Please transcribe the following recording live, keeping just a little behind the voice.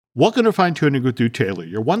Welcome to Fine Tuning with Drew Taylor,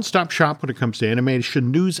 your one-stop shop when it comes to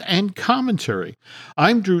animation news and commentary.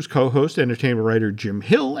 I'm Drew's co-host, entertainment writer Jim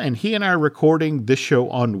Hill, and he and I are recording this show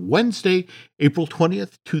on Wednesday, April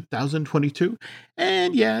 20th, 2022.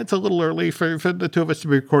 And yeah, it's a little early for the two of us to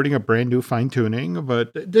be recording a brand new Fine Tuning,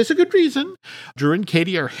 but there's a good reason. Drew and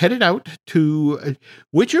Katie are headed out to,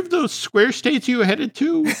 which of those square states are you headed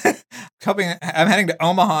to? I'm heading to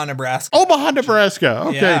Omaha, Nebraska. Omaha, Nebraska.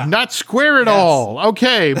 Okay, Yeah. Not square at all.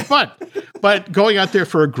 Okay, but going out there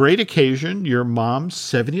for a great occasion, your mom's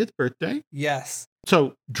 70th birthday. Yes.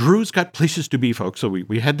 So Drew's got places to be, folks. So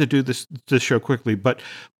we had to do this show quickly. But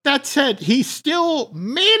that said, he still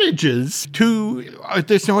manages to.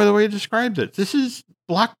 There's no other way to describe it. This is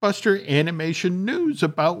blockbuster animation news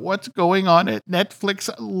about what's going on at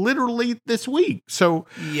Netflix literally this week. So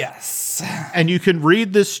Yes. and you can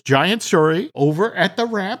read this giant story over at The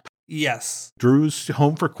Wrap. Yes. Drew's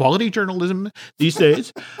home for quality journalism these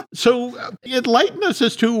days. So enlighten us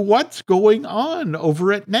as to what's going on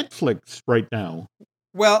over at Netflix right now.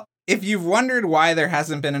 Well, if you've wondered why there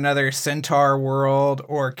hasn't been another Centaur World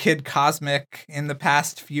or Kid Cosmic in the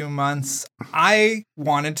past few months, I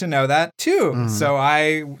wanted to know that too. Mhm. So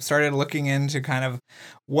I started looking into kind of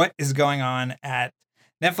what is going on at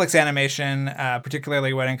Netflix Animation,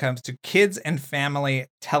 particularly when it comes to kids and family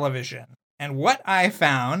television. And what I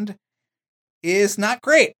found is not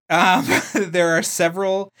great. There are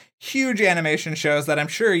several huge animation shows that I'm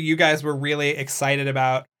sure you guys were really excited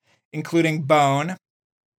about, including Bone,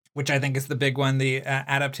 which I think is the big one, the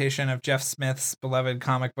adaptation of Jeff Smith's beloved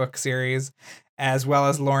comic book series, as well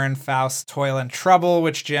as Lauren Faust's Toil and Trouble,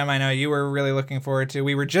 which, Jim, I know you were really looking forward to.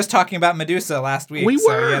 We were just talking about Medusa last week. We so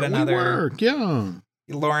were, yet another yeah.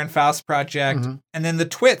 Lauren Faust project. Mhm. And then the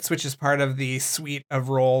Twits, which is part of the suite of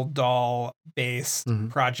Roald Dahl based Mhm.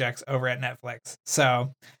 projects over at Netflix.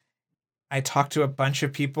 So I talked to a bunch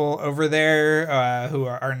of people over there who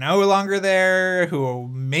are no longer there, who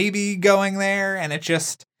may be going there. And it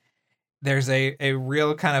just, there's a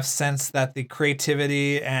real kind of sense that the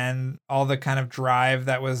creativity and all the kind of drive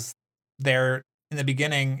that was there in the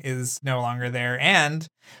beginning is no longer there. And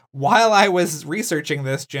while I was researching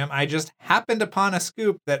this, Jim, I just happened upon a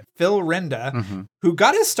scoop that Phil Rinda, Mhm. who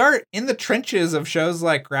got his start in the trenches of shows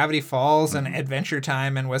like Gravity Falls and Mhm. Adventure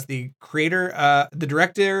Time and was the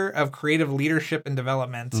director of creative leadership and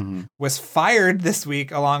development, Mhm. was fired this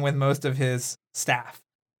week along with most of his staff.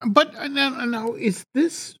 But now, is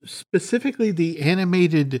this specifically the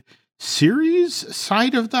animated series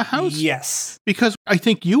side of the house? Yes. Because I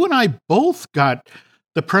think you and I both got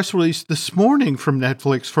the press release this morning from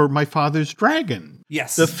Netflix for My Father's Dragon.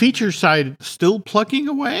 Yes. The feature side still plugging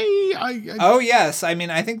away? Oh, yes. I mean,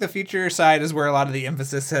 I think the feature side is where a lot of the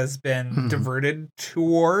emphasis has been Mhm. diverted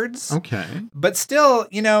towards. Okay. But still,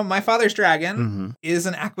 My Father's Dragon Mhm. is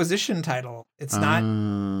an acquisition title. It's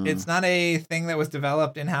not a thing that was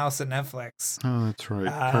developed in-house at Netflix. Oh, that's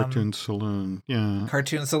right. Cartoon Saloon. Yeah.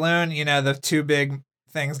 Cartoon Saloon, the two big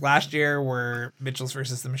things last year were Mitchell's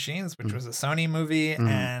versus the Machines, which was a Sony movie, Mhm.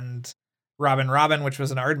 and Robin, which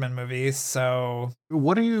was an Aardman movie. So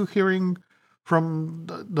What are you hearing from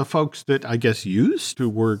the folks that I guess used to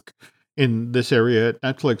work in this area at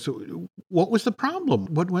Netflix? What was the problem?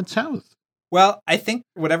 What went south? well, I think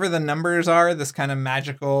whatever the numbers are, this kind of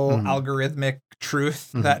magical Mhm. algorithmic truth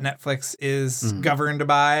Mhm. that Netflix is Mhm. governed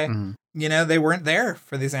by, Mhm. they weren't there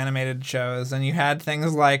for these animated shows. And you had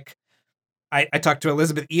things like, I talked to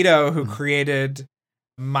Elizabeth Ito, who Mhm. created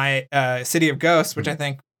my City of Ghosts, which I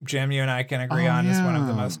think, Jim, you and I can agree Oh, on is one of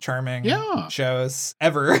the yeah. most charming Yeah. shows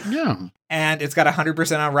ever. Yeah. And it's got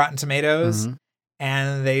 100% on Rotten Tomatoes, Mhm.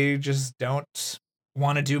 and they just don't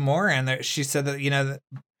want to do more. And she said that,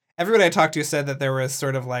 everybody I talked to said that there was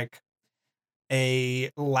sort of like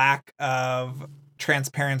a lack of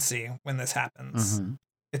transparency when this happens. Mhm.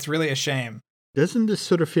 It's really a shame. Doesn't this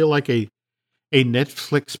sort of feel like a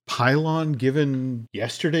Netflix pylon given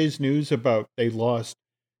yesterday's news about they lost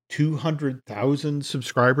 200,000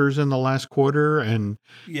 subscribers in the last quarter? And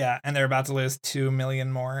Yeah, and they're about to lose 2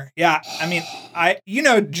 million more. Yeah, I mean,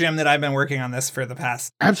 Jim, that I've been working on this for the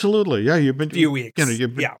past absolutely. Yeah. You've been few weeks.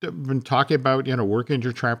 you've been talking about, working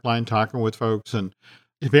your trap line, talking with folks. And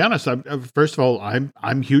to be honest, first of all,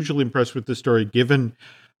 I'm hugely impressed with this story, given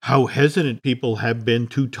how hesitant people have been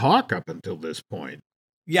to talk up until this point.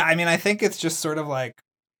 Yeah, I mean, I think it's just sort of like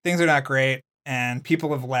things are not great and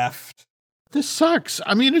people have left. This sucks.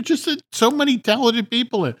 I mean, it's just that so many talented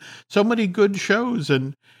people and so many good shows.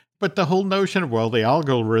 But the whole notion of, well, the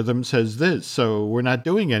algorithm says this, so we're not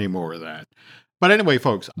doing any more of that. But anyway,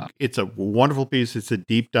 folks, it's a wonderful piece. It's a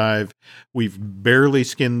deep dive. We've barely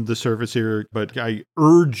skinned the surface here, but I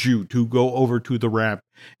urge you to go over to The Wrap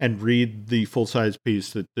and read the full-size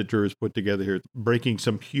piece that Drew has put together here, breaking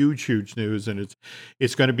some huge news. And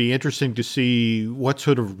it's going to be interesting to see what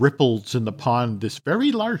sort of ripples in the pond this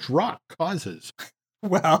very large rock causes.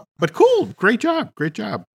 Well, but cool. Great job.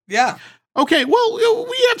 Yeah. Okay, well,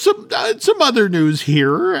 we have some other news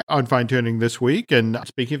here on Fine Tuning this week. And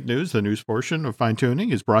speaking of news, the news portion of Fine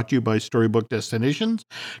Tuning is brought to you by Storybook Destinations,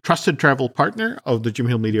 trusted travel partner of the Jim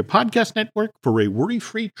Hill Media Podcast Network. For a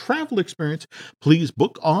worry-free travel experience, please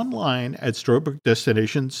book online at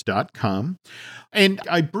storybookdestinations.com. And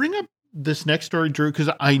I bring up this next story, Drew, because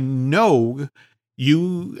I know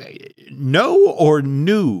you know or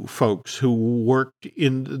knew folks who worked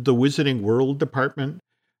in the Wizarding World department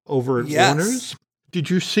over at Warner's. Did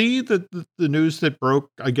you see the news that broke,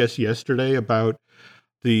 I guess, yesterday about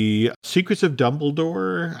the Secrets of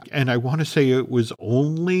Dumbledore? And I want to say it was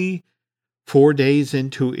only 4 days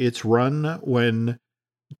into its run when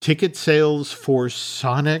ticket sales for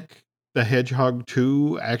Sonic the Hedgehog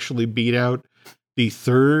 2 actually beat out the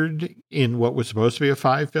third in what was supposed to be a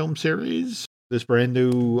 5-film series, this brand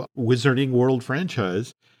new Wizarding World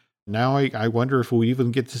franchise. Now I wonder if we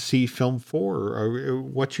even get to see film 4.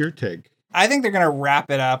 What's your take? I think they're going to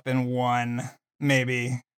wrap it up in 1,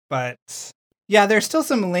 maybe. But yeah, there's still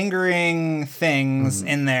some lingering things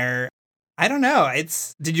in there. I don't know.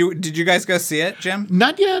 Did you guys go see it, Jim?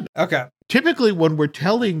 Not yet. Okay. Typically, when we're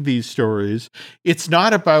telling these stories, it's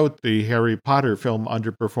not about the Harry Potter film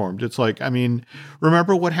underperformed. It's like, I mean,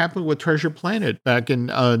 remember what happened with Treasure Planet back in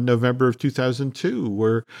November of 2002,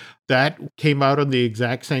 where that came out on the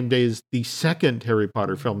exact same day as the second Harry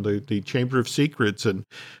Potter film, the Chamber of Secrets, and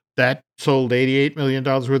that sold $88 million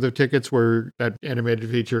worth of tickets, where that animated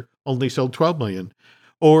feature only sold $12 million.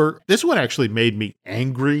 Or this one actually made me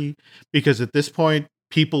angry because at this point,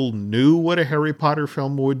 people knew what a Harry Potter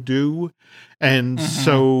film would do. And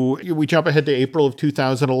so we jump ahead to April of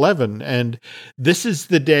 2011. And this is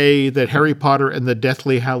the day that Harry Potter and the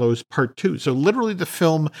Deathly Hallows Part 2, so literally the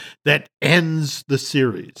film that ends the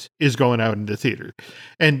series, is going out into theater.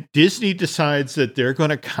 And Disney decides that they're going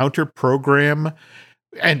to counter-program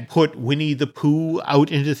and put Winnie the Pooh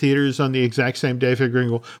out into theaters on the exact same day,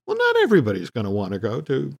 figuring, well, not everybody's going to want to go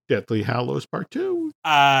to Deathly Hallows Part 2.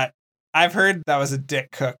 I've heard that was a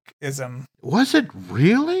Dick Cook-ism. Was it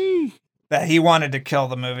really? That he wanted to kill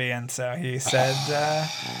the movie, and so he said,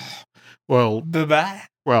 well, bye-bye.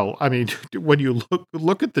 Well, I mean, when you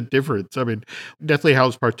look at the difference, I mean, Deathly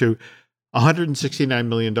Hallows Part 2, $169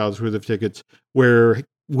 million worth of tickets, where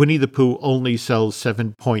Winnie the Pooh only sells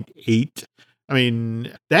 7.8. I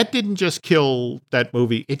mean, that didn't just kill that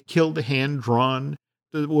movie. It killed hand-drawn.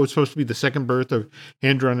 What was supposed to be the second birth of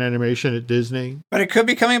hand-drawn animation at Disney. But it could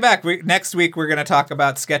be coming back. Next week, we're going to talk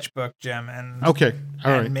about Sketchbook, Jim. And okay,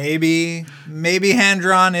 all right. Maybe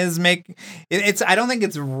hand-drawn is it's. I don't think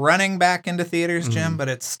it's running back into theaters, Jim, but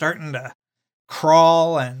it's starting to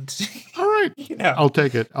crawl. And all right, I'll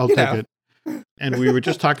take it. I'll take it. And we were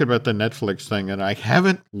just talking about the Netflix thing, and I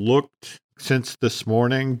haven't looked since this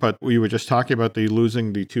morning, but we were just talking about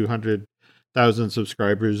losing the 200,000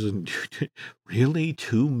 subscribers, and really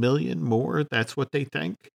 2 million more? That's what they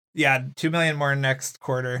think? Yeah, 2 million more next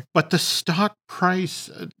quarter. But the stock price,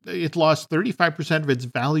 it lost 35% of its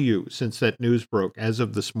value since that news broke as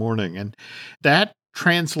of this morning. And that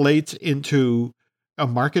translates into a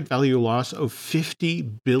market value loss of 50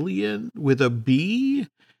 billion with a B.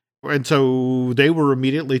 And so they were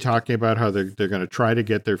immediately talking about how they're going to try to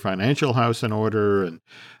get their financial house in order and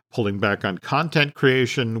pulling back on content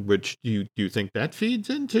creation, which do you think that feeds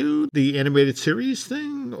into the animated series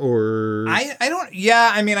thing? Or I don't.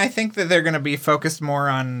 Yeah, I mean, I think that they're going to be focused more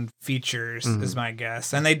on features, is my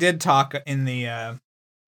guess. And they did talk in the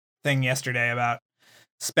thing yesterday about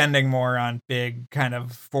spending more on big kind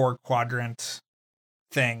of 4-quadrant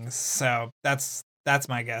things. So that's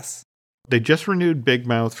my guess. They just renewed Big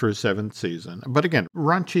Mouth for a 7th season. But again,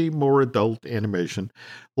 raunchy, more adult animation.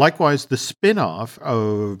 Likewise, the spin-off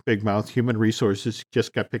of Big Mouth, Human Resources,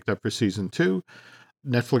 just got picked up for season 2.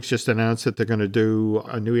 Netflix just announced that they're going to do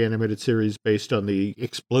a new animated series based on the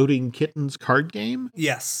Exploding Kittens card game.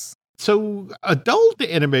 Yes. So adult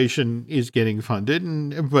animation is getting funded.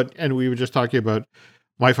 And we were just talking about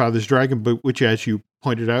My Father's Dragon Boot, which, as you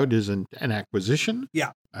pointed out, is an acquisition.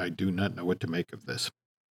 Yeah. I do not know what to make of this.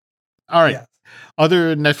 All right. Yes.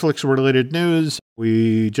 Other Netflix-related news.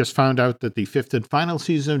 We just found out that the 5th and final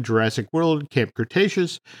season of Jurassic World Camp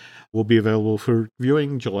Cretaceous will be available for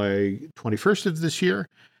viewing July 21st of this year.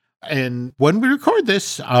 And when we record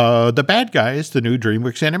this, The Bad Guys, the new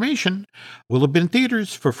DreamWorks animation, will have been in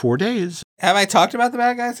theaters for 4 days. Have I talked about The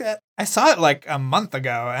Bad Guys yet? I saw it like a month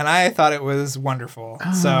ago, and I thought it was wonderful.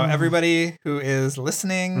 So everybody who is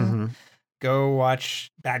listening, go watch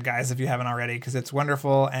Bad Guys if you haven't already, because it's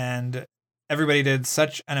wonderful, and everybody did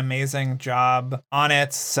such an amazing job on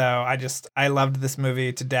it. So I loved this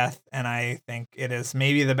movie to death, and I think it is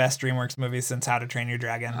maybe the best DreamWorks movie since How to Train Your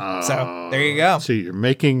Dragon. So there you go. See, you're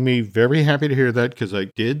making me very happy to hear that, because I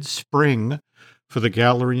did spring for the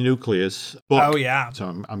Gallery Nucleus book. Oh, yeah.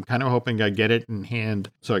 So I'm kind of hoping I get it in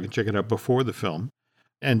hand so I can check it out before the film.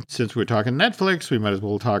 And since we're talking Netflix, we might as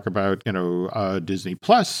well talk about, Disney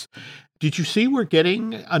Plus. Did you see we're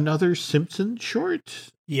getting another Simpsons short?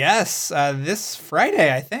 Yes, this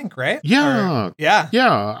Friday, I think, right? Yeah.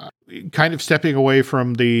 Yeah. Kind of stepping away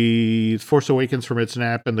from the Force Awakens from its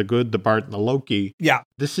nap and the Good, the Bart, and the Loki. Yeah.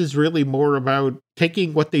 This is really more about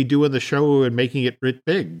taking what they do in the show and making it writ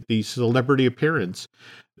big. The celebrity appearance.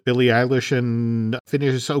 Billie Eilish and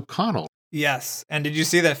Phineas O'Connell. Yes. And did you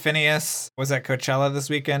see that Phineas was at Coachella this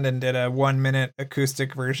weekend and did a 1-minute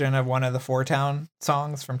acoustic version of one of the Four Town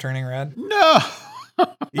songs from Turning Red? No.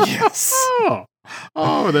 Yes.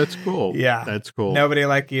 Oh, that's cool. Yeah. That's cool. Nobody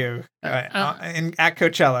like you. At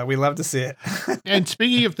Coachella. We love to see it. And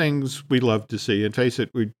speaking of things we love to see, and face it,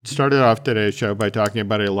 we started off today's show by talking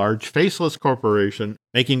about a large faceless corporation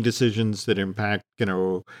making decisions that impact,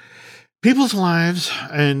 people's lives.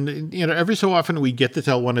 And, every so often we get to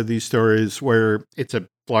tell one of these stories where it's a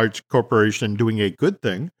large corporation doing a good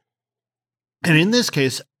thing. And in this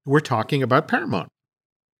case, we're talking about Paramount.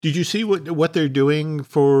 Did you see what they're doing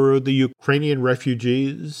for the Ukrainian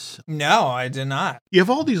refugees? No, I did not. You have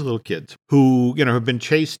all these little kids who, have been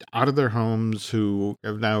chased out of their homes, who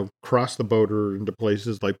have now crossed the border into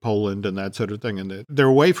places like Poland and that sort of thing. And they're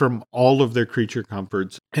away from all of their creature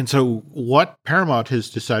comforts. And so what Paramount has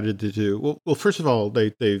decided to do, well, first of all,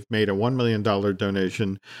 they've made a $1 million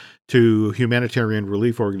donation to humanitarian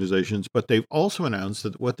relief organizations, but they've also announced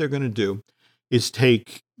that what they're going to do is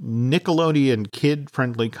take Nickelodeon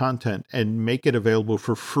kid-friendly content and make it available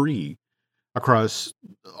for free across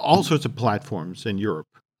all sorts of platforms in Europe,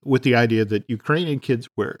 with the idea that Ukrainian kids,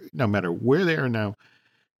 no matter where they are now,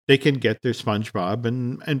 they can get their SpongeBob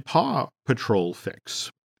and Paw Patrol fix.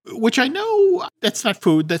 Which I know that's not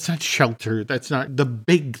food, that's not shelter, that's not the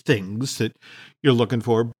big things that you're looking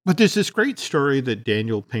for. But there's this great story that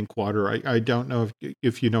Daniel Pinkwater, I don't know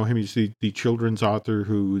if you know him, he's the children's author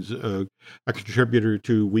who's a contributor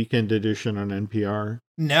to Weekend Edition on NPR.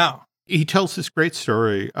 No. He tells this great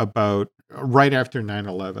story about right after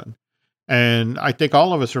 9/11. And I think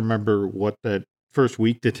all of us remember what that first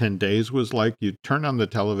week to 10 days was like. You'd turn on the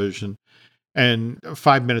television, and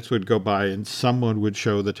 5 minutes would go by and someone would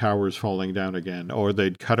show the towers falling down again, or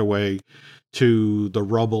they'd cut away to the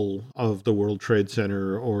rubble of the World Trade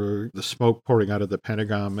Center or the smoke pouring out of the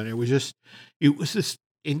Pentagon. And it was this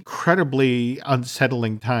incredibly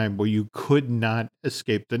unsettling time where you could not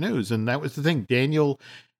escape the news. And that was the thing. Daniel,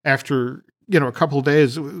 after a couple of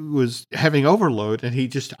days, was having overload, and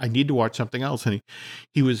I need to watch something else. And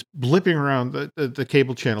he was blipping around the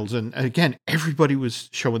cable channels. And again, everybody was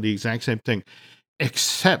showing the exact same thing,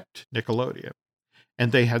 except Nickelodeon.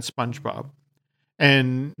 And they had SpongeBob.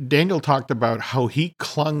 And Daniel talked about how he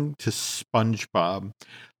clung to SpongeBob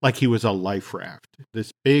like he was a life raft,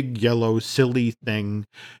 this big, yellow, silly thing.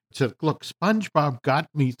 He said, look, SpongeBob got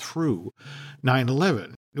me through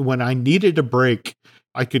 9/11. When I needed a break,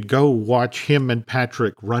 I could go watch him and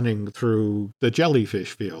Patrick running through the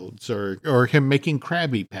jellyfish fields or him making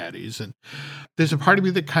Krabby Patties. And there's a part of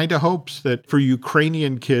me that kind of hopes that for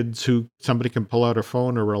Ukrainian kids who somebody can pull out a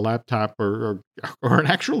phone or a laptop or an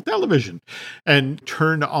actual television and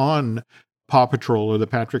turn on Paw Patrol or the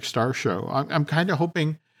Patrick Star Show, I'm kind of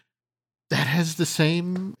hoping that has the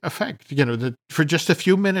same effect, that for just a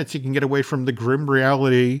few minutes you can get away from the grim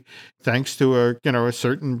reality thanks to a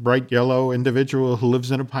certain bright yellow individual who lives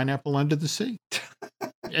in a pineapple under the sea.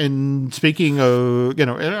 And speaking of, and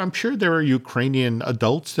I'm sure there are Ukrainian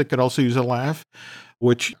adults that could also use a laugh,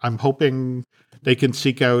 which I'm hoping they can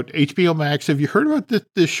seek out HBO Max. Have you heard about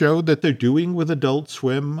the show that they're doing with Adult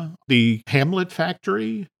Swim, the Hamlet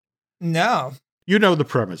Factory? No. You know the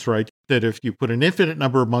premise, right? That if you put an infinite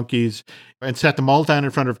number of monkeys and sat them all down in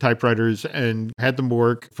front of typewriters and had them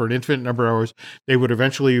work for an infinite number of hours, they would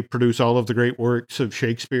eventually produce all of the great works of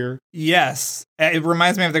Shakespeare. Yes. It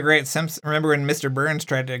reminds me of the Great Simpsons. Remember when Mr. Burns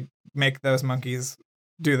tried to make those monkeys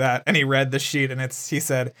do that, and he read the sheet, and he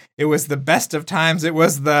said, it was the best of times. It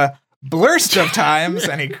was the blurst of times,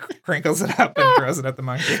 and he crinkles it up and throws it at the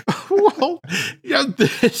monkey. Well, yeah,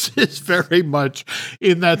 this is very much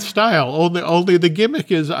in that style. Only the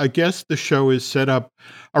gimmick is, I guess the show is set up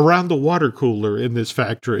around the water cooler in this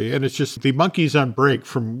factory, and it's just the monkey's on break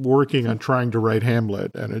from working on trying to write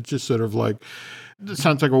Hamlet, and it's just sort of like, it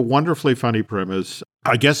sounds like a wonderfully funny premise.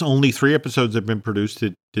 I guess only 3 episodes have been produced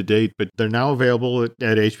to date, but they're now available at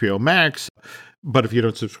HBO Max. But if you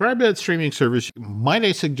don't subscribe to that streaming service, might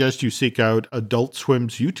I suggest you seek out Adult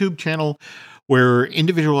Swim's YouTube channel, where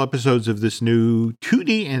individual episodes of this new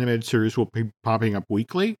 2D animated series will be popping up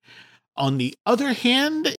weekly. On the other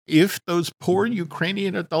hand, if those poor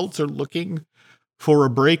Ukrainian adults are looking for a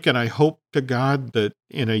break, and I hope to God that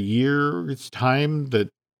in a year's time that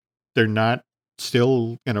they're not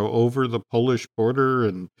still, over the Polish border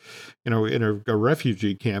and, in a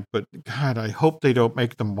refugee camp, but God, I hope they don't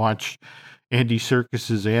make them watch Andy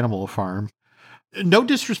Serkis's Animal Farm. No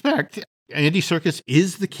disrespect. Andy Serkis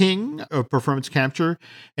is the king of performance capture,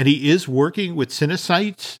 and he is working with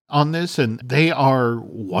Cinesight on this, and they are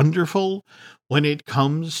wonderful when it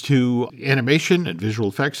comes to animation and visual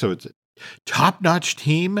effects. So it's a top-notch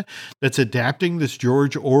team that's adapting this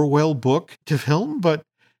George Orwell book to film. But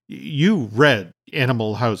you read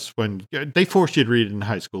Animal House when they forced you to read it in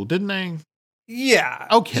high school, didn't they? Yeah.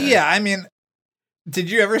 Okay. Yeah, I mean, did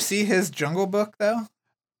you ever see his Jungle Book, though?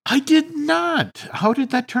 I did not. How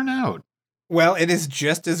did that turn out? Well, it is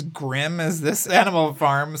just as grim as this Animal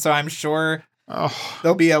Farm, so I'm sure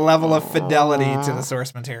there'll be a level of fidelity to the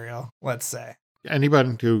source material, let's say.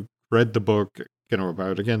 Anybody who read the book,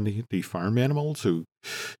 about, again, the farm animals who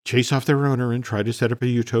chase off their owner and try to set up a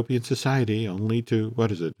utopian society, only to,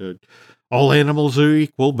 all animals are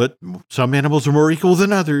equal, but some animals are more equal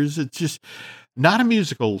than others. It's just not a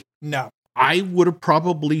musical. No. I would have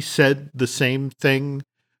probably said the same thing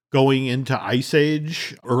going into Ice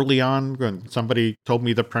Age early on when somebody told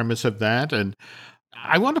me the premise of that, and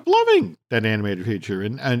I wound up loving that animated feature.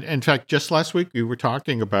 And in fact, just last week we were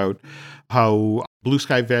talking about how Blue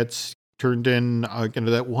Sky Vets turned in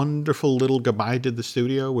that wonderful little goodbye to the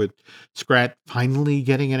studio with Scrat finally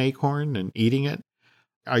getting an acorn and eating it.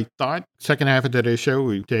 I thought second half of today's show,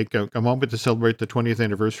 we take a moment to celebrate the 20th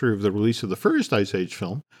anniversary of the release of the first Ice Age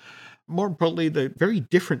film. More importantly, the very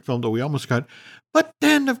different film that we almost got. But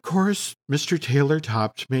then, of course, Mr. Taylor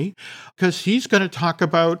topped me because he's going to talk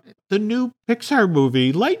about the new Pixar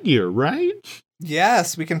movie, Lightyear, right?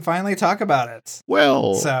 Yes, we can finally talk about it.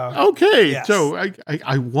 Well, so, okay. Yes. So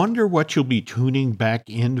I wonder what you'll be tuning back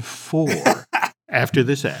in for after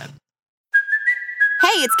this ad.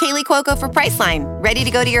 Hey, it's Kaylee Cuoco for Priceline. Ready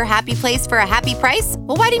to go to your happy place for a happy price?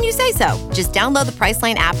 Well, why didn't you say so? Just download the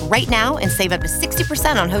Priceline app right now and save up to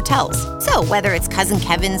 60% on hotels. So whether it's Cousin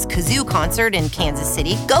Kevin's Kazoo Concert in Kansas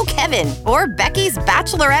City, go Kevin, or Becky's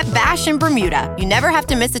Bachelorette Bash in Bermuda, you never have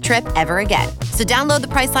to miss a trip ever again. So download the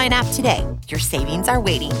Priceline app today. Your savings are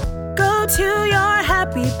waiting. Go to your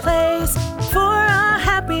happy place for a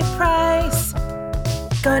happy price.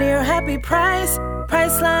 Go to your happy price,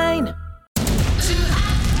 Priceline.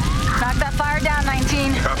 Knock that fire down,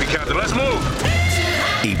 19. Copy, Captain. Let's move.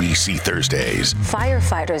 ABC Thursdays.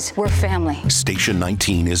 Firefighters, we're family. Station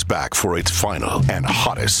 19 is back for its final and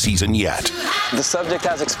hottest season yet. The subject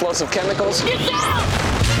has explosive chemicals.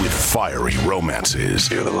 With fiery romances.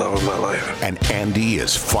 You're the love of my life. And Andy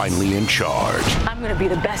is finally in charge. I'm going to be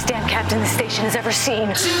the best damn captain the station has ever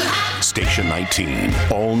seen. Station 19.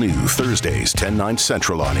 All new Thursdays, 10/9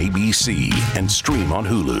 Central on ABC and stream on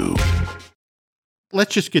Hulu.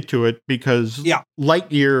 Let's just get to it because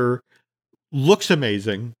Lightyear looks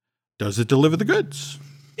amazing. Does it deliver the goods?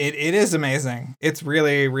 It is amazing. It's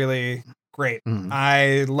really, really great. Mm-hmm.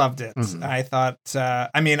 I loved it. Mm-hmm. I thought,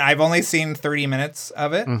 I've only seen 30 minutes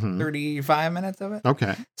of it, 35 minutes of it.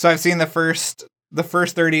 Okay. So I've seen the first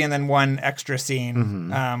 30 and then one extra scene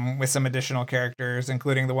with some additional characters,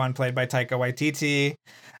 including the one played by Taika Waititi.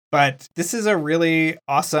 But this is a really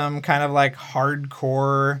awesome kind of like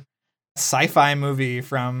hardcore sci-fi movie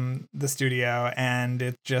from the studio, and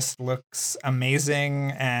it just looks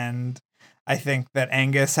amazing. And I think that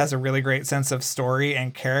Angus has a really great sense of story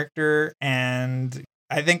and character, and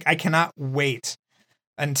I think I cannot wait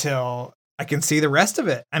until I can see the rest of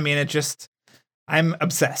it. I mean, I'm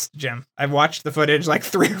obsessed, Jim. I've watched the footage like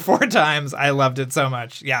 3 or 4 times. I loved it so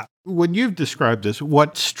much. Yeah. When you've described this,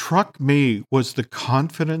 what struck me was the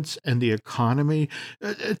confidence and the economy.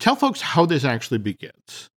 Tell folks how this actually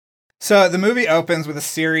begins. So the movie opens with a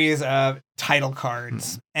series of title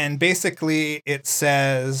cards, and basically it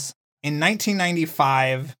says, in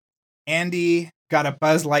 1995, Andy got a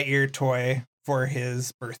Buzz Lightyear toy for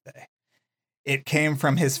his birthday. It came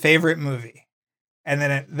from his favorite movie. And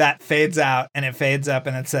then that fades out and it fades up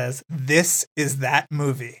and it says, "This is that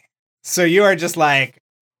movie." So you are just like,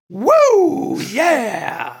 woo,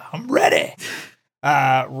 yeah, I'm ready.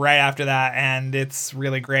 Right after that. And it's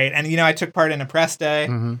really great. And, I took part in a press day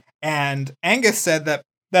and Angus said that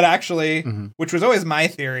actually, which was always my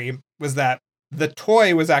theory, was that the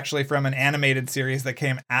toy was actually from an animated series that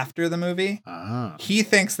came after the movie. He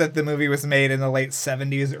thinks that the movie was made in the late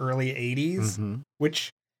 70s, early 80s,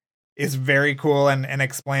 which is very cool and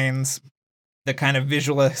explains the kind of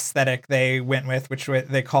visual aesthetic they went with, which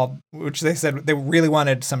they said they really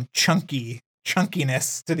wanted some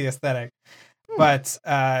chunkiness to the aesthetic. But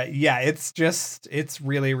it's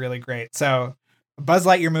really, really great. So a Buzz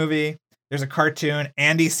Lightyear movie, there's a cartoon.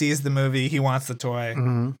 Andy sees the movie. He wants the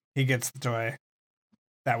toy. He gets the toy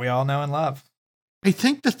that we all know and love. I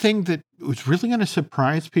think the thing that was really going to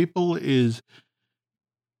surprise people is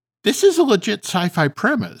this is a legit sci-fi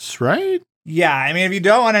premise, right? Yeah. I mean, if you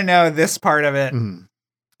don't want to know this part of it,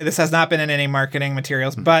 this has not been in any marketing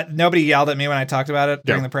materials, but nobody yelled at me when I talked about it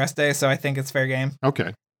during the press day. So I think it's fair game.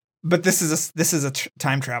 Okay. But this is a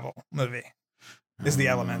time travel movie is the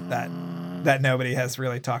element that nobody has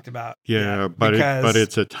really talked about. Yeah. But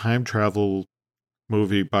it's a time travel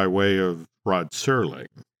movie by way of Rod Serling.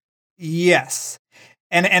 Yes.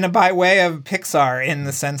 And by way of Pixar, in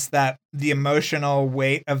the sense that the emotional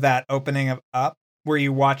weight of that opening of Up, where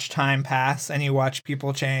you watch time pass and you watch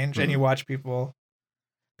people change and you watch people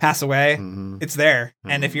pass away, it's there.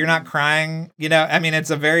 And if you're not crying,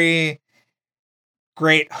 it's a very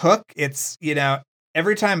great hook. It's,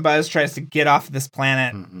 every time Buzz tries to get off this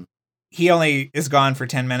planet, he only is gone for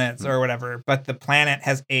 10 minutes or whatever, but the planet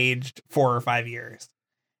has aged 4 or 5 years.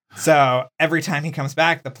 So every time he comes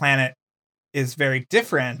back, the planet is very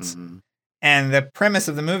different. And the premise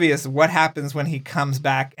of the movie is what happens when he comes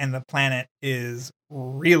back and the planet is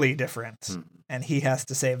really different and he has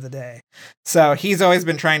to save the day. So he's always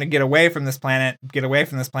been trying to get away from this planet,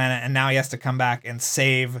 and now he has to come back and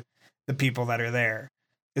save the people that are there.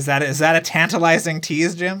 Is that a tantalizing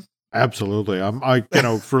tease, Jim? Absolutely.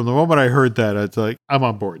 From the moment I heard that, it's like, I'm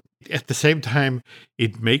on board. At the same time,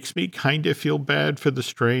 it makes me kind of feel bad for the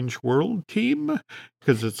Strange World team,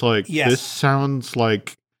 because it's like, This sounds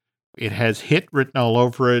like it has hit written all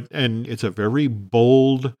over it, and it's a very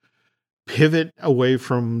bold pivot away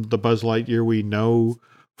from the Buzz Lightyear we know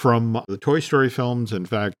from the Toy Story films. In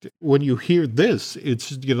fact, when you hear this, it's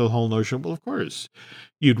the whole notion, well, of course,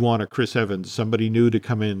 you'd want a Chris Evans, somebody new to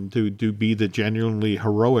come in to be the genuinely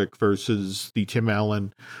heroic versus the Tim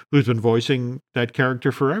Allen who's been voicing that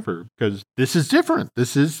character forever, because this is different.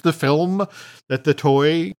 This is the film that the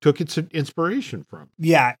toy took its inspiration from.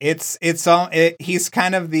 Yeah, he's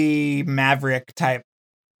kind of the Maverick type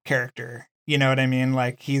character. You know what I mean?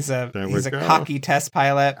 Like he's a cocky test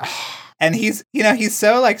pilot. And he's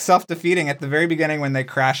so like self-defeating at the very beginning when they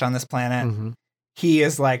crash on this planet. He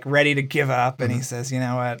is like ready to give up and he says, you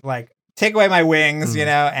know what, like take away my wings,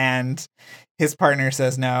 and his partner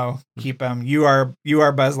says, no, keep them. You are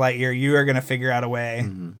Buzz Lightyear. You are going to figure out a way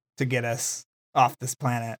to get us off this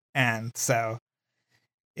planet. And so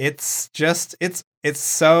it's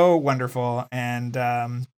so wonderful.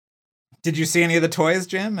 And did you see any of the toys,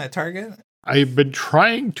 Jim, at Target? I've been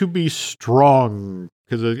trying to be strong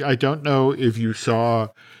because I don't know if you saw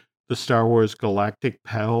the Star Wars Galactic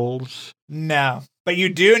Pals. No, but you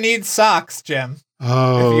do need socks, Jim.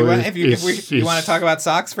 Oh, you want to talk about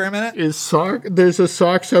socks for a minute? There's a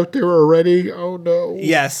socks out there already? Oh no.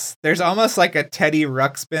 Yes, there's almost like a Teddy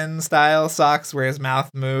Ruxpin style socks where his mouth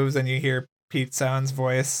moves and you hear Pete Sohn's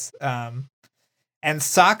voice. And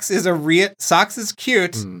Socks is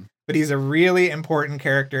cute, but he's a really important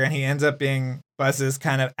character, and he ends up being Buzz's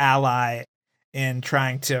kind of ally in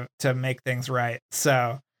trying to make things right.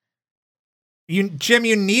 So, Jim,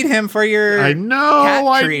 you need him for your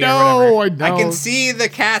cat treat or whatever. I can see the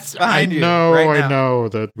cats behind you. I know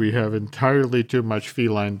that we have entirely too much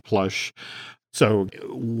feline plush. So,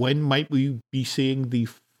 when might we be seeing the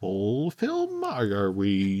full film? Are we?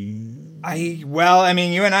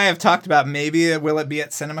 You and I have talked about maybe will it be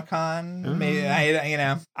at CinemaCon? Maybe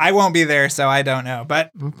I won't be there, so I don't know.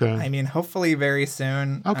 But hopefully very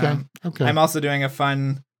soon. Okay. I'm also doing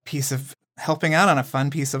helping out on a fun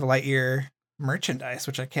piece of Lightyear merchandise,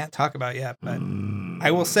 which I can't talk about yet. But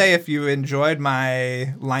I will say, if you enjoyed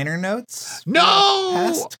my liner notes,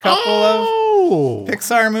 past couple of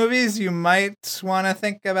Pixar movies, you might want to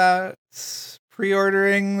think about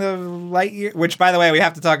pre-ordering the Lightyear, which, by the way, we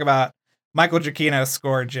have to talk about Michael Giacchino's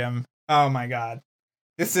score, Jim. Oh my God.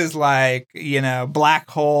 This is like, Black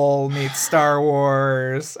Hole meets Star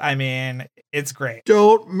Wars. I mean, It's great.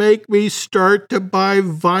 Don't make me start to buy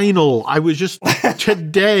vinyl. I was just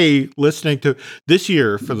today listening to this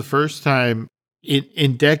year for the first time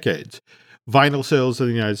in decades. Vinyl sales in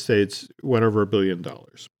the United States went over $1 billion.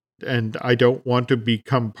 And I don't want to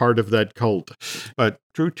become part of that cult. But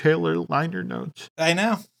Drew Taylor liner notes. I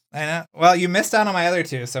know. Well, you missed out on my other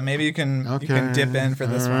two, so maybe you can dip in for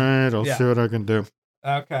this one. All right, I'll see what I can do.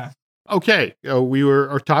 Okay. We were,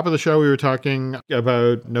 our top of the show, we were talking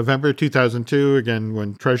about November 2002, again,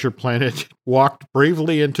 when Treasure Planet walked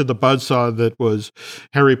bravely into the buzzsaw that was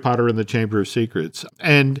Harry Potter and the Chamber of Secrets.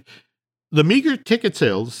 And the meager ticket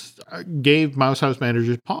sales gave Mouse House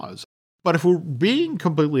managers pause. But if we're being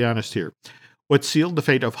completely honest here, what sealed the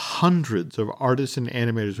fate of hundreds of artists and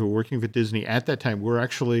animators who were working for Disney at that time were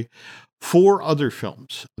actually 4 other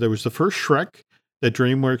films. There was the first Shrek that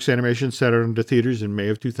DreamWorks Animation set out into theaters in May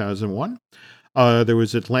of 2001. There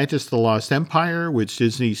was Atlantis: The Lost Empire, which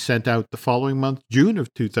Disney sent out the following month, June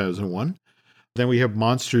of 2001. Then we have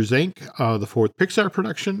Monsters, Inc., the 4th Pixar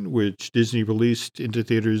production, which Disney released into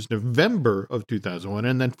theaters November of 2001.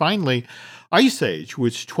 And then finally, Ice Age,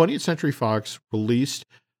 which 20th Century Fox released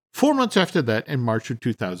 4 months after that in March of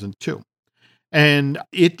 2002. And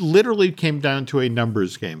it literally came down to a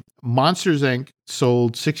numbers game. Monsters, Inc.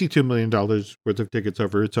 sold $62 million worth of tickets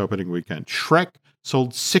over its opening weekend. Shrek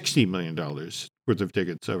sold $60 million worth of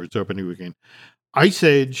tickets over its opening weekend. Ice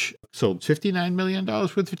Age sold $59 million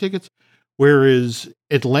worth of tickets, whereas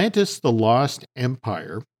Atlantis: The Lost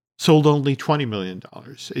Empire sold only $20 million.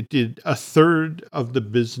 It did a third of the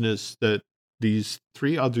business that these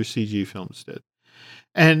 3 other CG films did.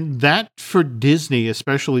 And that, for Disney,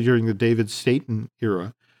 especially during the David Staten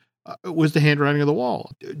era, was the handwriting on the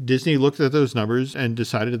wall. Disney looked at those numbers and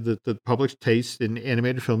decided that the public's taste in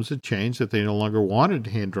animated films had changed, that they no longer wanted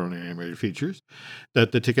hand-drawn animated features,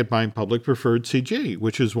 that the ticket-buying public preferred CG,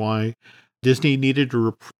 which is why Disney needed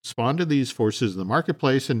to respond to these forces in the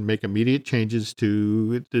marketplace and make immediate changes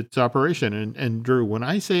to its operation. And Drew, when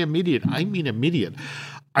I say immediate, I mean immediate.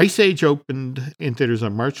 Ice Age opened in theaters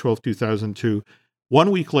on March 12, 2002. 1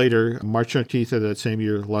 week later, March 19th of that same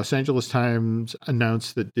year, Los Angeles Times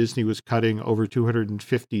announced that Disney was cutting over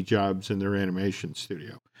 250 jobs in their animation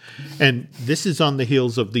studio. And this is on the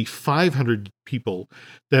heels of the 500 people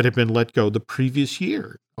that had been let go the previous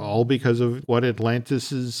year, all because of what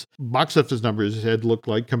Atlantis's box office numbers had looked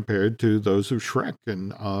like compared to those of Shrek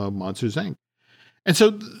and Monsters, Inc. And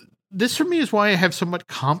so this for me is why I have somewhat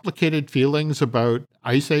complicated feelings about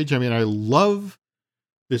Ice Age. I mean, I love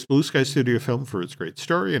this Blue Sky Studio film for its great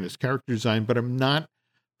story and its character design, but I'm not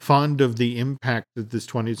fond of the impact that this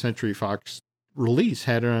 20th Century Fox release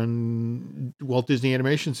had on Walt Disney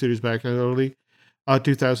Animation Studios back in the early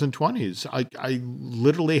 2020s. I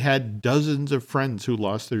literally had dozens of friends who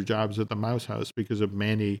lost their jobs at the Mouse House because of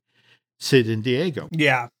Manny, Sid, and Diego.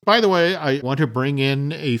 Yeah. By the way, I want to bring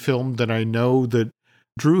in a film that I know that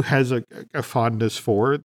Drew has a fondness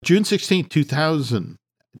for. June 16th, 2000.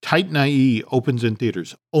 Titan IE opens in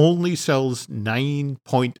theaters, only sells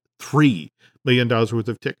 $9.3 million worth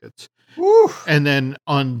of tickets. Woo. And then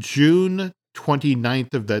on June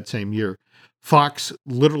 29th of that same year, Fox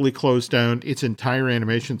literally closed down its entire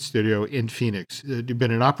animation studio in Phoenix. It had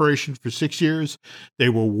been in operation for 6 years. They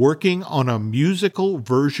were working on a musical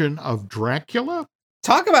version of Dracula.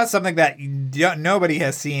 Talk about something that nobody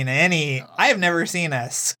has seen I have never seen a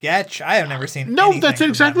sketch. I have never seen No, anything that's from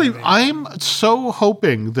exactly. that movie. I'm so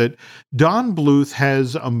hoping that Don Bluth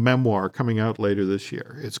has a memoir coming out later this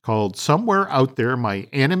year. It's called Somewhere Out There, My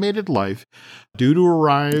Animated Life, due to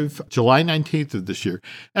arrive July 19th of this year.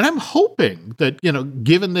 And I'm hoping that,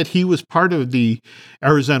 given that he was part of the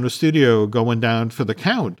Arizona studio going down for the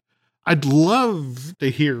count, I'd love to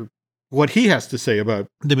hear what he has to say about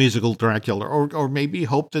the musical Dracula, or maybe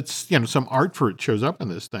hope that, some art for it shows up in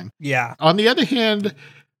this thing. Yeah. On the other hand,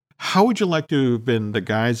 how would you like to have been the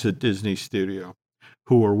guys at Disney Studio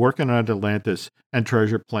who were working on Atlantis and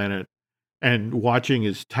Treasure Planet and watching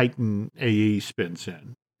as Titan AE spins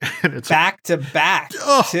in? And it's back to back,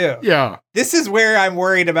 too. Yeah. This is where I'm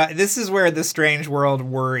worried about. This is where the Strange World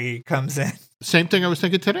worry comes in. Same thing I was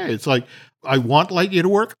thinking today. It's like, I want Lightyear to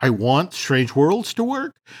work. I want Strange Worlds to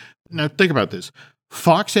work. Now, think about this.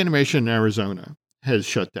 Fox Animation in Arizona has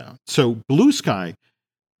shut down. So Blue Sky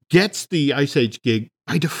gets the Ice Age gig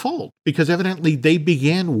by default because evidently they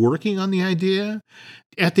began working on the idea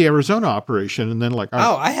at the Arizona operation and then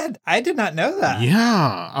I did not know that.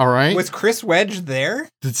 Yeah. All right. Was Chris Wedge there?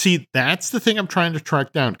 See, that's the thing I'm trying to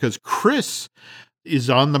track down because Chris is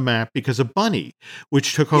on the map because of Bunny,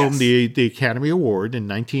 which took home the Academy Award in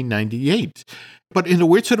 1998. But in a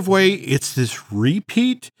weird sort of way, it's this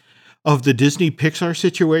repeat of the Disney Pixar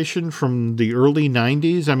situation from the early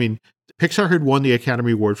 90s. I mean, Pixar had won the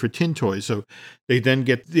Academy Award for Tin Toys, so they then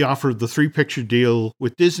get the offer of the 3-picture deal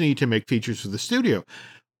with Disney to make features for the studio.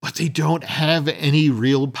 But they don't have any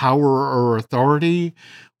real power or authority,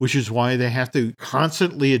 which is why they have to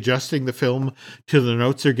constantly adjusting the film to the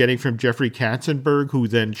notes they're getting from Jeffrey Katzenberg, who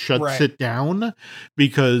then shuts it down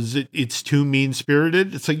because it's too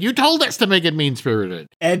mean-spirited. It's like, you told us to make it mean-spirited.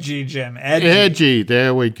 Edgy, Jim. Edgy.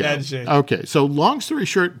 There we go. Edgy. Okay, so long story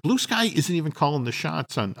short, Blue Sky isn't even calling the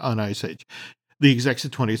shots on Ice Age. The execs of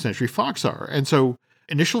 20th Century Fox are. And so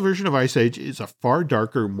initial version of Ice Age is a far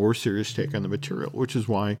darker, more serious take on the material, which is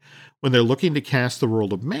why when they're looking to cast the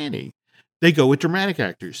role of Manny, they go with dramatic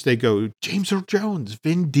actors. They go James Earl Jones,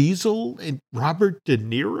 Vin Diesel, and Robert De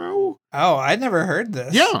Niro. Oh, I'd never heard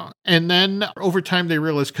this. Yeah. And then over time they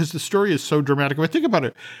realize, because the story is so dramatic. I mean, think about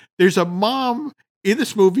it. There's a mom in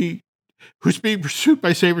this movie who's being pursued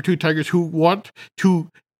by saber-tooth tigers who want to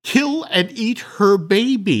kill and eat her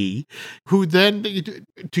baby, who then,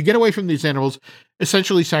 to get away from these animals,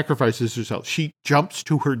 essentially sacrifices herself. She jumps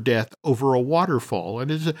to her death over a waterfall. And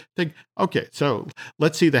it's a thing, okay, so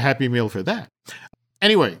let's see the happy meal for that.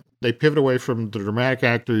 Anyway, they pivot away from the dramatic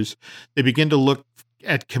actors. They begin to look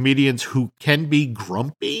at comedians who can be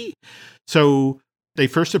grumpy. So they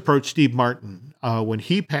first approach Steve Martin. When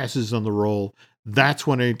he passes on the role, that's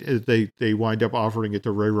when they wind up offering it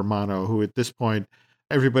to Ray Romano, who at this point,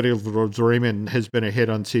 Everybody Loves Raymond has been a hit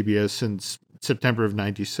on CBS since September of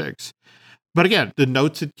 96. But again, the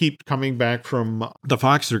notes that keep coming back from the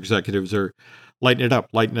Fox executives are lighten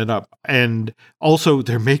it up. And also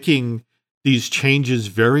they're making these changes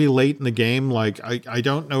very late in the game. Like, I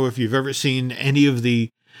don't know if you've ever seen any of the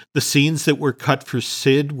scenes that were cut for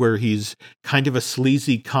Sid, where he's kind of a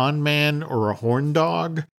sleazy con man or a horn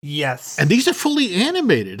dog. Yes. And these are fully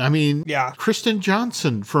animated. I mean, yeah. Kristen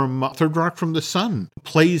Johnson from Third Rock from the Sun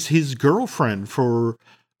plays his girlfriend for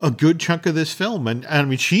a good chunk of this film. And I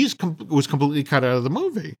mean, was completely cut out of the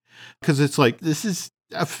movie because it's like, this is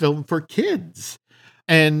a film for kids.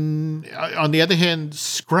 And on the other hand,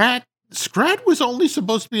 Scrat was only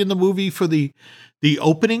supposed to be in the movie for the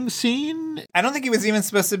opening scene. I don't think he was even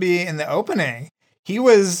supposed to be in the opening. He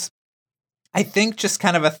was, I think, just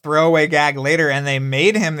kind of a throwaway gag later, and they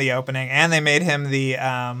made him the opening, and they made him the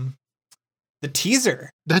teaser.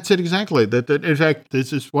 That's it, exactly. That in fact,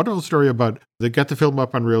 there's this wonderful story about they got the film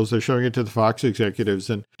up on reels. They're showing it to the Fox executives,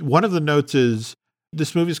 and one of the notes is,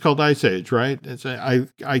 this movie is called Ice Age, right?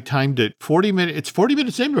 I timed it 40 minutes. It's 40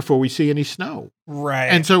 minutes in before we see any snow. Right.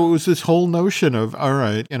 And so it was this whole notion of, all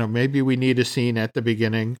right, maybe we need a scene at the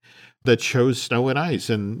beginning that shows snow and ice.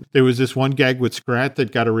 And there was this one gag with Scrat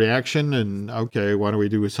that got a reaction, and okay, why don't we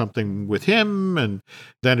do something with him? And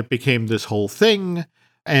then it became this whole thing.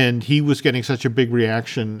 And he was getting such a big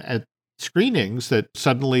reaction at screenings that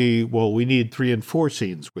suddenly, well, we need 3 and 4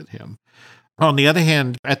 scenes with him. On the other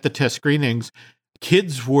hand, at the test screenings,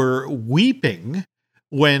 kids were weeping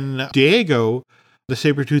when Diego, the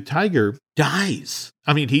saber-toothed tiger, dies.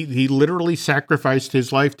 I mean, he literally sacrificed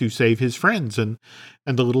his life to save his friends and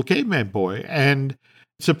the little caveman boy. And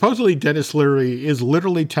supposedly Dennis Leary is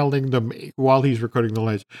literally telling them while he's recording the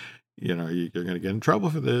lines, you're going to get in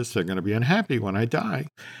trouble for this. They're going to be unhappy when I die.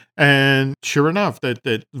 And sure enough,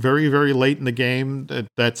 that very, very late in the game,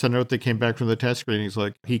 that's a note that came back from the test screenings,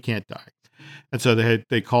 like, he can't die. And so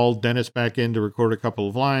they called Dennis back in to record a couple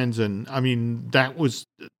of lines. And I mean, that was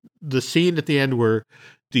the scene at the end where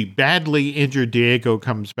the badly injured Diego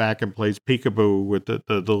comes back and plays peekaboo with the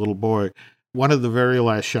little boy. One of the very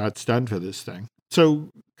last shots done for this thing. So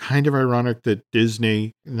kind of ironic that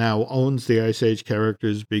Disney now owns the Ice Age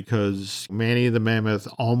characters, because Manny the Mammoth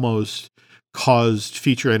almost caused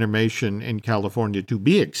feature animation in California to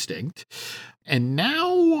be extinct. And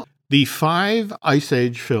now the 5 Ice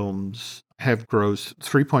Age films have grossed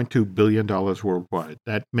 $3.2 billion worldwide.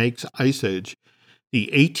 That makes Ice Age the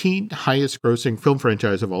 18th highest grossing film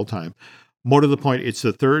franchise of all time. More to the point, it's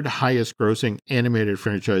the 3rd highest grossing animated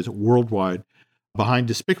franchise worldwide, behind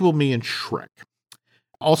Despicable Me and Shrek.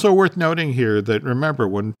 Also worth noting here that, remember,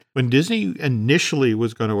 when Disney initially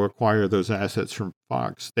was going to acquire those assets from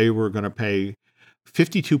Fox, they were going to pay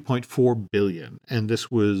 $52.4 billion. And this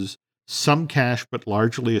was some cash, but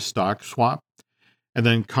largely a stock swap. And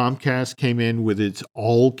then Comcast came in with its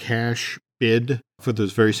all-cash bid for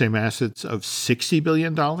those very same assets of $60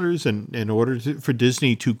 billion. And in order for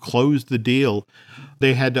Disney to close the deal,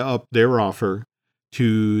 they had to up their offer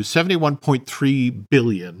to $71.3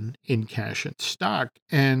 billion in cash and stock.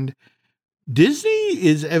 And Disney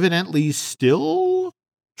is evidently still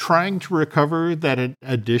trying to recover that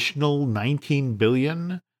additional $19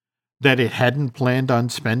 billion that it hadn't planned on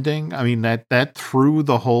spending. I mean, that threw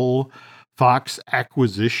the whole Fox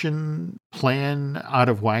acquisition plan out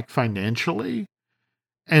of whack financially.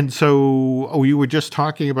 And so we were just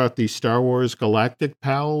talking about the Star Wars Galactic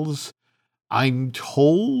Pals. I'm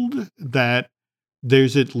told that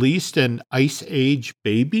there's at least an Ice Age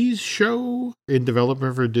Babies show in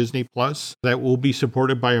development for Disney Plus that will be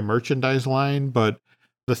supported by a merchandise line. But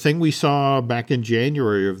the thing we saw back in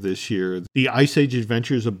January of this year, the Ice Age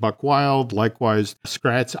Adventures of Buck Wild, likewise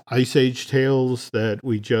Scrat's Ice Age Tales that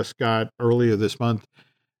we just got earlier this month,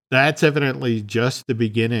 that's evidently just the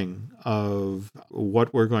beginning of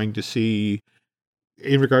what we're going to see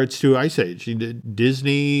in regards to Ice Age.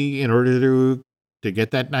 Disney, in order to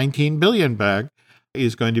get that $19 billion back,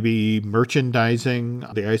 is going to be merchandising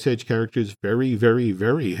the Ice Age characters very, very,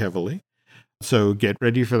 very heavily. So get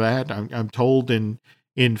ready for that. I'm told in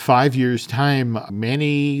 5 years' time,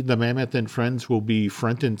 Manny the Mammoth and Friends will be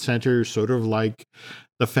front and center, sort of like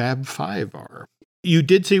the Fab Five are. You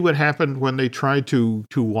did see what happened when they tried to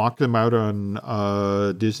walk them out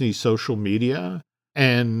on Disney's social media,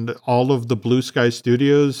 and all of the Blue Sky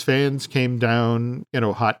Studios fans came down,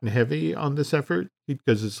 hot and heavy on this effort,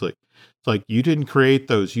 because it's like you didn't create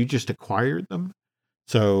those, you just acquired them.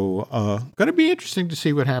 So going to be interesting to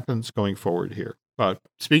see what happens going forward here. But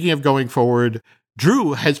speaking of going forward,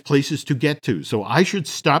 Drew has places to get to, so I should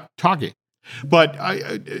stop talking. But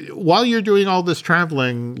while you're doing all this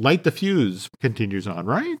traveling, Light the Fuse continues on,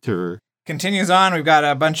 right? Or continues on. We've got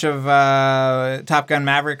a bunch of Top Gun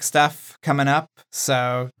Maverick stuff coming up,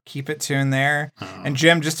 so keep it tuned there. And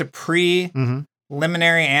Jim, just a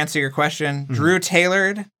preliminary answer your question, Drew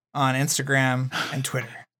Tailored on Instagram and Twitter.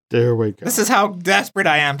 There we go. This is how desperate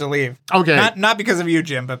I am to leave. Okay. Not because of you,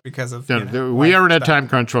 Jim, but because of we are in a time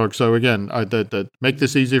crunch, folks. So again, make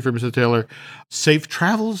this easy for Mr. Taylor. Safe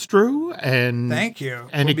travels, Drew. And thank you.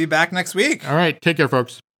 And we'll be back next week. All right. Take care,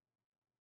 folks.